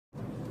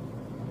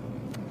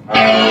True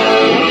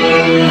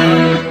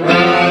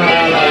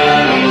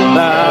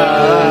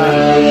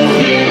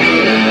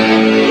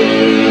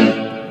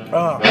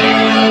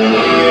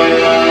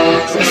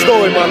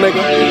story, my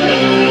nigga.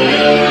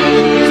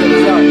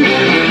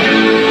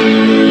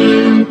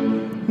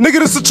 Nigga,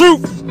 this the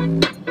truth.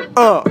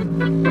 I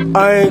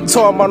ain't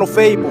talking about no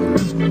fable.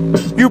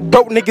 You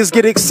broke niggas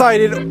get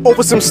excited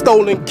over some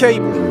stolen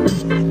cable.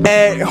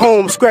 At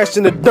home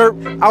scratching the dirt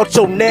out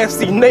your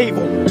nasty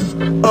navel.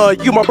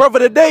 You my brother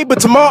today, but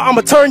tomorrow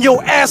I'ma turn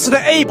your ass to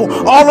the able.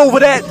 All over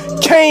that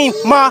cane,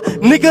 my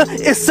nigga,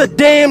 it's a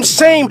damn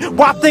shame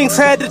why things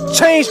had to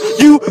change.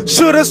 You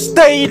should've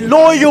stayed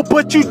loyal,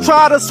 but you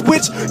try to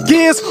switch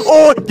gears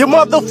on your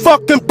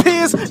motherfucking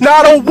peers. Now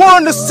I don't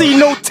wanna see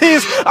no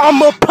tears.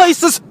 I'ma place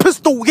this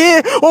pistol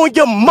here on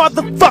your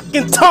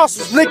motherfucking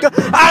tonsils, nigga.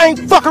 I ain't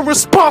fucking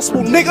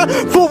responsible, nigga,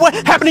 for what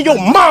happened to your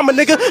mama,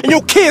 nigga, and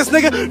your kids,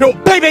 nigga, your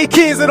baby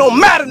kids. It don't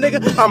matter,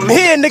 nigga. I'm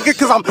here, nigga,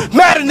 cause I'm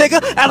mad at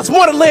nigga. Alice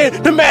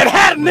Wonderland, the Mad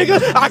Hatter, nigga.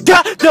 I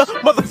got the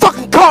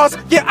motherfucking cars.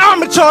 Yeah,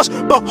 I'm in charge.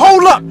 But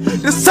hold up,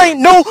 this ain't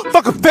no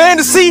fucking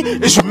fantasy.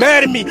 Is you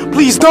mad at me?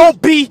 Please don't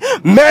be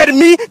mad at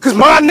me, cause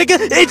my nigga,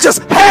 it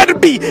just had to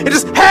be. It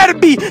just had to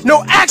be.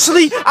 No,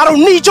 actually, I don't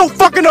need your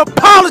fucking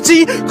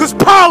apology, cause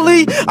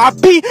probably I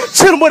be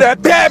chillin' with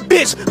that bad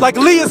bitch like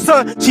Leah's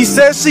son. She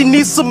says she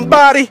needs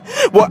somebody.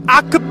 Well,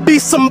 I could be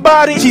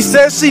somebody. She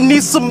says she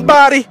needs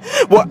somebody.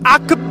 Well, I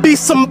could be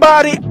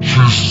somebody. She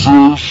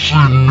says she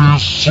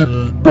needs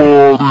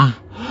somebody.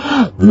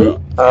 Well,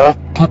 I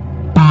could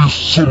be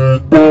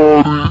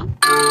somebody.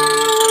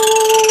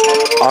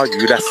 Are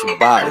you that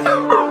somebody?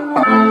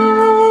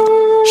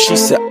 She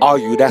said, are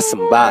you that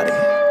somebody?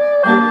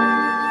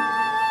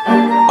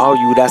 Are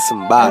you that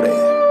somebody?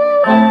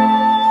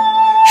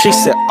 She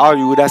said, are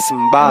you that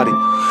somebody?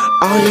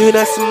 Are you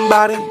that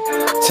somebody?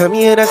 Tell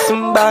me you're that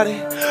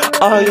somebody.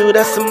 Are you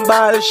that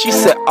somebody? She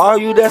said, are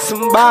you that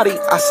somebody?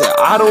 I said,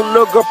 I don't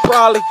know, girl,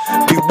 probably.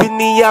 Be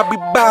Whitney, I'll be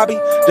Bobby.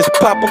 Just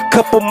pop a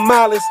couple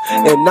miles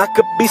and I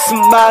could be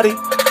somebody.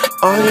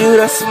 Are you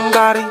that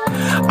somebody?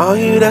 Are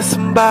you that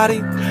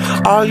somebody?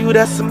 Are you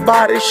that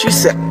somebody? She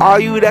said, are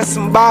you that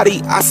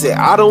somebody? I said,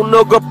 I don't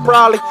know, girl,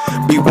 probably.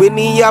 Be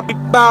Whitney, I'll be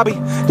Bobby.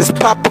 Just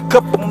pop a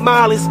couple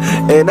miles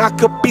and I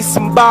could be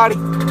somebody.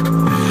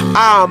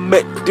 I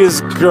met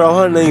this girl,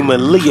 her name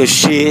Aaliyah,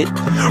 shit.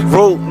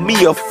 Wrote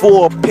me a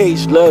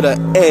 4-page letter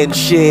and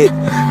shit.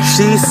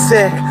 She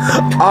said,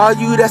 are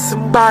you that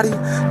somebody?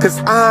 Cause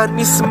I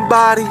need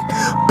somebody.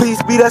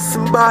 Please be that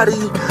somebody.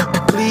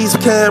 Please,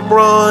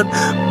 Cameron,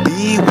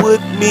 be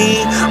with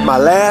me. My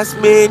last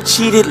man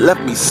cheated,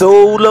 left me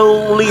so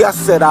lonely. I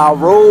said I'll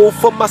roll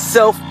for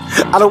myself.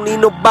 I don't need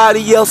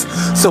nobody else.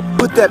 So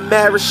put that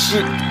marriage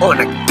shit on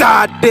a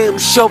goddamn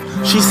shelf.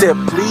 She said,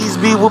 please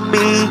be with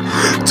me.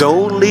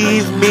 Don't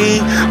leave me.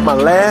 My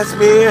last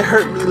man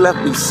hurt me, left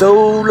me so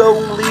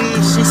lonely.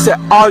 She said,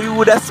 are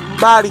you that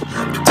somebody?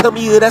 Tell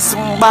me you're that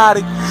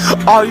somebody.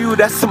 Are you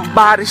that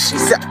somebody? She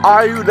said,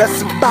 are you that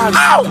somebody?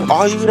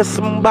 Are you that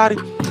somebody?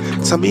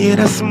 Tell me you're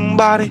that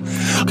somebody.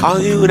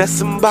 Are you that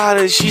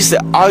somebody? She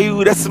said, are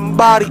you that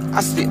somebody?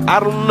 I said, I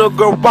don't know,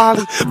 girl,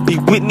 Wally. Be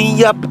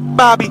Whitney, up,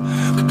 Bobby.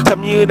 Tell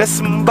me you're that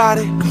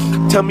somebody.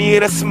 Tell me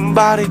you're that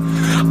somebody.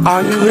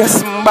 Are you that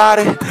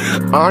somebody?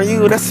 Are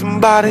you that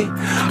somebody?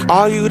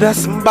 Are you that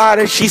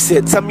somebody? She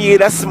said, tell me you're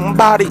that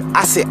somebody.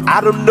 I said,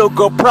 I don't know,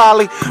 girl,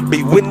 probably.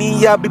 Be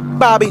Whitney, I'll be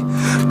Bobby.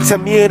 Tell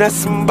me you're that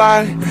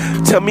somebody.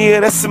 Tell me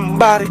you're that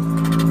somebody.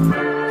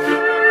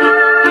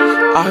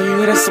 Are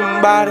you that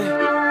somebody?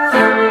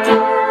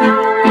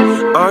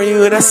 Are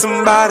you that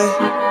somebody?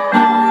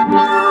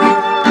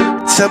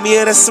 Tell me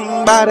you're that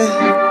somebody.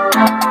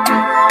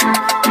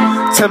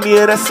 Tell me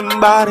you're that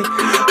somebody.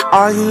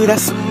 Are you that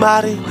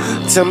somebody?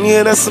 Tell me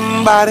you're that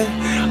somebody.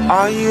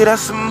 Are you that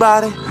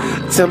somebody?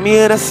 Tell me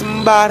you're that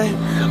somebody.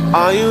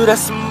 Are you that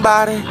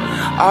somebody?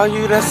 Are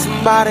you that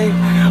somebody?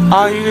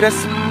 Are you that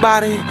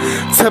somebody?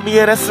 Tell me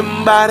you're that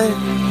somebody.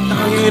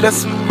 Are you that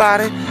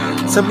somebody?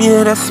 Tell me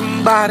you're that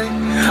somebody.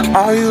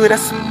 Are you that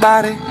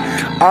somebody?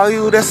 Are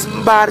you that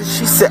somebody?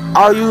 She said,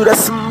 are you that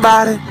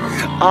somebody?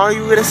 Are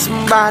you that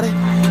somebody?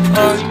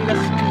 Are you that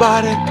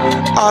somebody?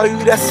 Are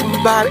you that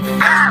somebody?